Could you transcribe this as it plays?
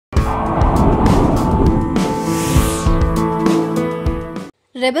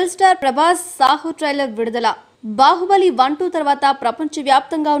Rebel star Prabhas Sahu trailer విడుదల. బాహుబలి 1-2 తర్వాత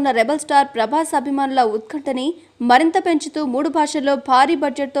ప్రపంచవ్యాప్తంగా ఉన్న రెబల్ స్టార్ ప్రభాస్ అభిమానుల ఉత్కంఠని మరింత పెంచుతూ 3 భాషల్లో భారీ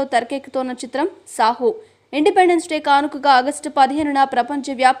బడ్జెట్తో తెరకెక్కుతోన్న చిత్రం సాహు. ఇండిపెండెన్స్ డే కానుకగా ఆగస్టు 15న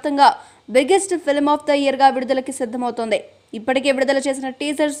ప్రపంచవ్యాప్తంగా బిగ్గెస్ట్ ఫిల్మ్ ఆఫ్ ద ఇయర్గా విడుదలకి సిద్ధమవుతోంది. ఇప్పటికే విడుదల చేసిన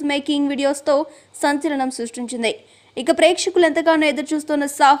టీజర్స్, మేకింగ్ వీడియోస్తో సంచలనం సృష్టించింది. ఇక ప్రేక్షకులు ఎంతగానో ఎదురుచూస్తున్న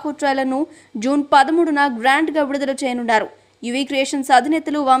సాహు ట్రైలర్ను జూన్ 13న గ్రాండ్గా విడుదల చేయనున్నారు. యువి క్రియేషన్స్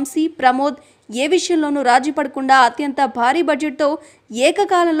అధినేతలు వంశీ, ప్రమోద్ ఏ విషయంలోనూ రాజీ పడకుండా అత్యంత భారీ బడ్జెట్తో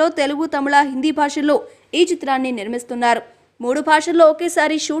ఏకకాలంలో తెలుగు, తమిళ, హిందీ భాషల్లో ఈ చిత్రాన్ని నిర్మిస్తున్నారు. 3 భాషల్లో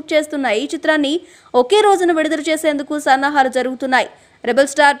ఒకేసారి షూట్ చేస్తున్న ఈ చిత్రాన్ని ఒకే రోజున విడుదల చేసేందుకు సన్నాహాలు జరుగుతున్నాయి.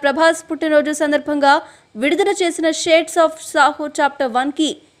 రెబల్ స్టార్ ప్రభాస్ పుట్టినరోజు సందర్భంగా విడుదల చేసిన షేడ్స్ ఆఫ్ సాహో చాప్టర్ 1కి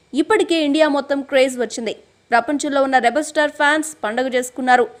ఇప్పటికే ఇండియా మొత్తం క్రేజ్ వచ్చింది. ప్రపంచంలో ఉన్న రెబల్ స్టార్ ఫ్యాన్స్ పండుగ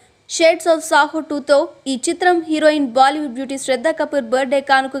చేసుకున్నారు. షేడ్స్ ఆఫ్ సాహో 2తో ఈ చిత్రం హీరోయిన్ బాలీవుడ్ బ్యూటీ శ్రద్ధా కపూర్ బర్త్డే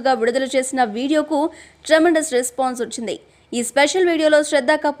కానుకగా విడుదల చేసిన వీడియోకు ట్రెమెండస్ రెస్పాన్స్ వచ్చింది. ఈ స్పెషల్ వీడియోలో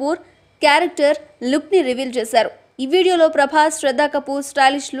శ్రద్ధా కపూర్ క్యారెక్టర్ లుక్ని రివీల్ చేశారు. ఈ వీడియోలో ప్రభాస్, శ్రద్ధా Kapoor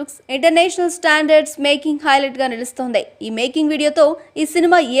stylish looks international standards making హైలైట్గా నిలుస్తోంది. ఈ మేకింగ్ వీడియోతో ఈ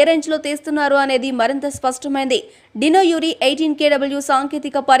సినిమా ఏ రేంజ్లో తీస్తున్నారు అనేది మరింత స్పష్టమైంది. డినో యూరి 18KW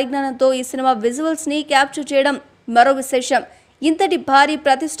సాంకేతిక పరిజ్ఞానంతో ఈ సినిమా విజువల్స్ని క్యాప్చర్ చేయడం మరో విశేషం. ఇంతటి భారీ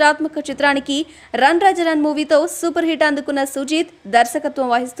ప్రతిష్టాత్మక చిత్రానికి రన్ రాజరన్ మూవీతో సూపర్ హిట్ అందుకున్న సుజీత్ దర్శకత్వం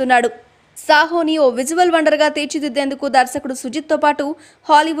వహిస్తున్నాడు. సాహోని ఓ విజువల్ వండర్గా తీర్చిదిద్దేందుకు దర్శకుడు సుజిత్తో పాటు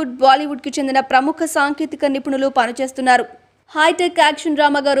హాలీవుడ్, బాలీవుడ్కి చెందిన ప్రముఖ సాంకేతిక నిపుణులు పనిచేస్తున్నారు. హైటెక్ యాక్షన్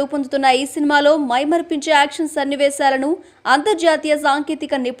డ్రామాగా రూపొందుతున్న ఈ సినిమాలో మైమర్పించే యాక్షన్ సన్నివేశాలను అంతర్జాతీయ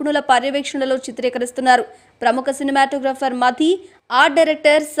సాంకేతిక నిపుణుల పర్యవేక్షణలో చిత్రీకరిస్తున్నారు. ప్రముఖ cinematographer Madhi, art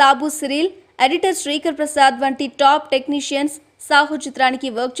director Sabu, Cyril, editor Srikar Prasad వంటి టాప్ టెక్నీషియన్స్ సాహు చిత్రానికి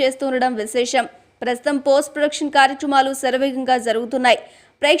వర్క్ చేస్తుండడం విశేషం. ప్రస్తుతం పోస్ట్ ప్రొడక్షన్ కార్యక్రమాలు శరవేగంగా జరుగుతున్నాయి.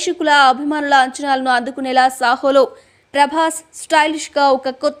 ప్రేక్షకుల, అభిమానుల అంచనాలను అందుకునేలా సాహోలో ప్రభాస్ స్టైలిష్గా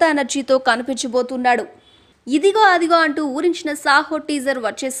ఒక కొత్త ఎనర్జీతో కనిపించబోతున్నాడు. ఇదిగో అదిగో అంటూ ఊరించిన సాహో టీజర్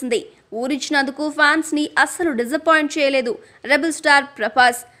వచ్చేసింది. ఊరించినందుకు ఫ్యాన్స్ని అస్సలు డిసప్పాయింట్ చేయలేదు రెబల్ స్టార్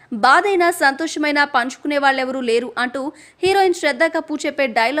ప్రభాస్. బాధైనా సంతోషమైనా పంచుకునే వాళ్ళెవరూ లేరు అంటూ హీరోయిన్ శ్రద్ధా కపూర్ చెప్పే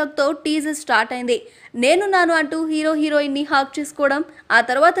డైలాగ్తో టీజర్ స్టార్ట్ అయింది. నేనున్నాను అంటూ హీరోయిన్ని హాక్ చేసుకోవడం, ఆ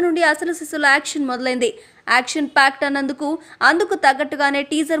తర్వాత నుండి అసలు సిసలు యాక్షన్ మొదలైంది. యాక్షన్ ప్యాక్ట్ అందుకు తగ్గట్టుగానే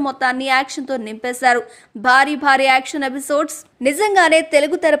టీజర్ మొత్తాన్ని యాక్షన్తో నింపేశారు. భారీ యాక్షన్ ఎపిసోడ్స్. నిజంగానే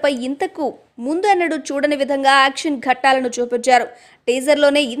తెలుగు తెరపై ఇంతకు ముందు ఎన్నడూ చూడని విధంగా యాక్షన్ ఘట్టాలను చూపించారు.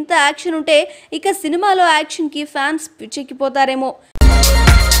 టీజర్లోనే ఇంత యాక్షన్ ఉంటే ఇక సినిమాలో యాక్షన్కి ఫ్యాన్స్ పిచ్చెక్కిపోతారేమో.